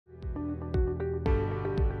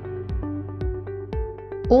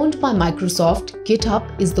Owned by Microsoft,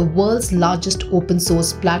 GitHub is the world's largest open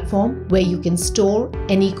source platform where you can store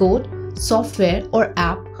any code, software, or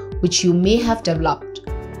app which you may have developed.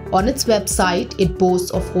 On its website, it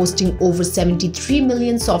boasts of hosting over 73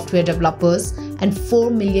 million software developers and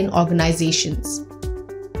 4 million organizations.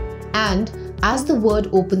 And as the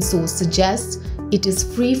word open source suggests, it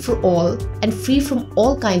is free for all and free from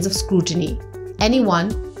all kinds of scrutiny.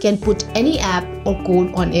 Anyone can put any app or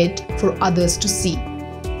code on it for others to see.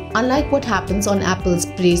 Unlike what happens on Apple's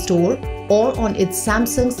Play Store or on its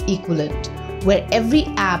Samsung's equivalent, where every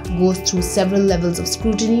app goes through several levels of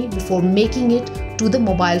scrutiny before making it to the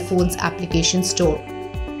mobile phone's application store.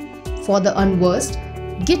 For the unversed,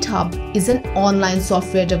 GitHub is an online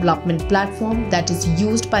software development platform that is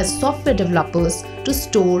used by software developers to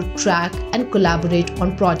store, track, and collaborate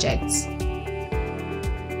on projects.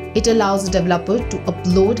 It allows a developer to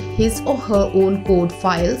upload his or her own code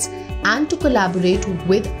files and to collaborate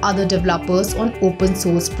with other developers on open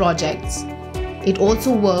source projects. It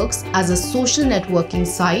also works as a social networking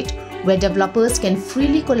site where developers can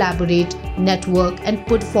freely collaborate, network, and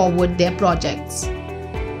put forward their projects.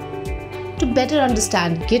 To better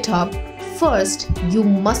understand GitHub, first you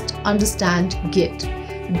must understand Git.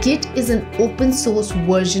 Git is an open source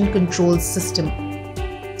version control system.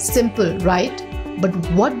 Simple, right? But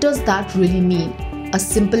what does that really mean? A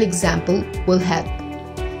simple example will help.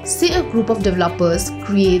 Say a group of developers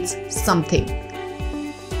creates something.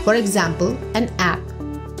 For example, an app.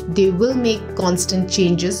 They will make constant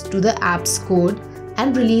changes to the app's code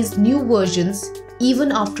and release new versions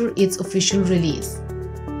even after its official release.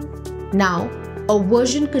 Now, a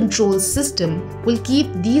version control system will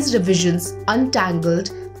keep these revisions untangled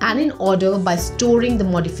and in order by storing the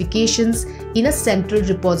modifications in a central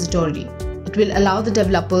repository. It will allow the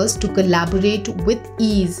developers to collaborate with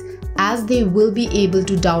ease as they will be able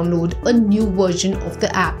to download a new version of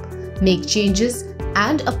the app, make changes,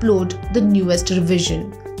 and upload the newest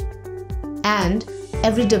revision. And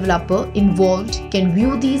every developer involved can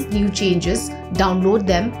view these new changes, download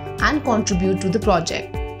them, and contribute to the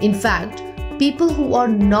project. In fact, people who are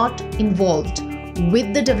not involved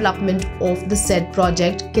with the development of the said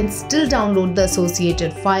project can still download the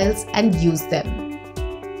associated files and use them.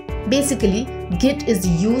 Basically, Git is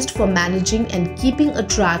used for managing and keeping a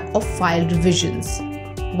track of file revisions.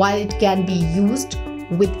 While it can be used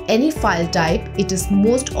with any file type, it is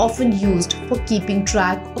most often used for keeping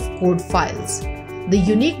track of code files. The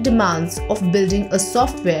unique demands of building a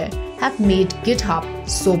software have made GitHub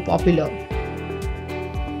so popular.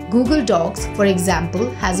 Google Docs, for example,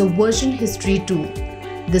 has a version history tool.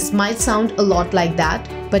 This might sound a lot like that,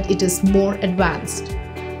 but it is more advanced.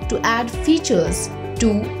 To add features to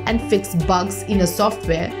and fix bugs in a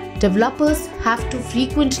software, developers have to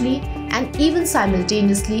frequently and even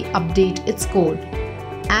simultaneously update its code.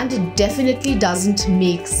 And it definitely doesn't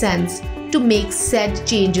make sense to make said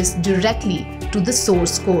changes directly to the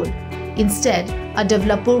source code. Instead, a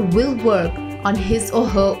developer will work on his or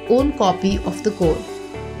her own copy of the code.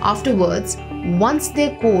 Afterwards, once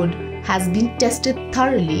their code has been tested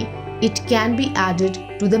thoroughly, it can be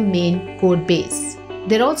added to the main code base.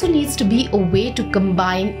 There also needs to be a way to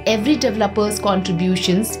combine every developer's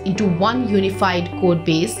contributions into one unified code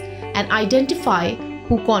base and identify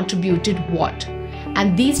who contributed what.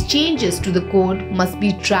 And these changes to the code must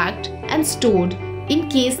be tracked and stored in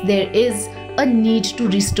case there is a need to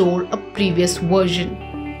restore a previous version.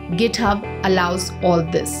 GitHub allows all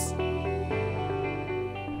this.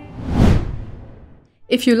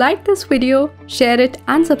 If you like this video, share it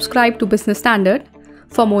and subscribe to Business Standard.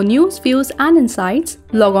 For more news, views and insights,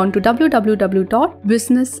 log on to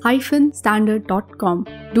www.business-standard.com.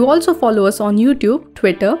 Do also follow us on YouTube,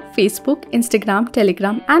 Twitter, Facebook, Instagram,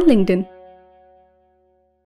 Telegram and LinkedIn.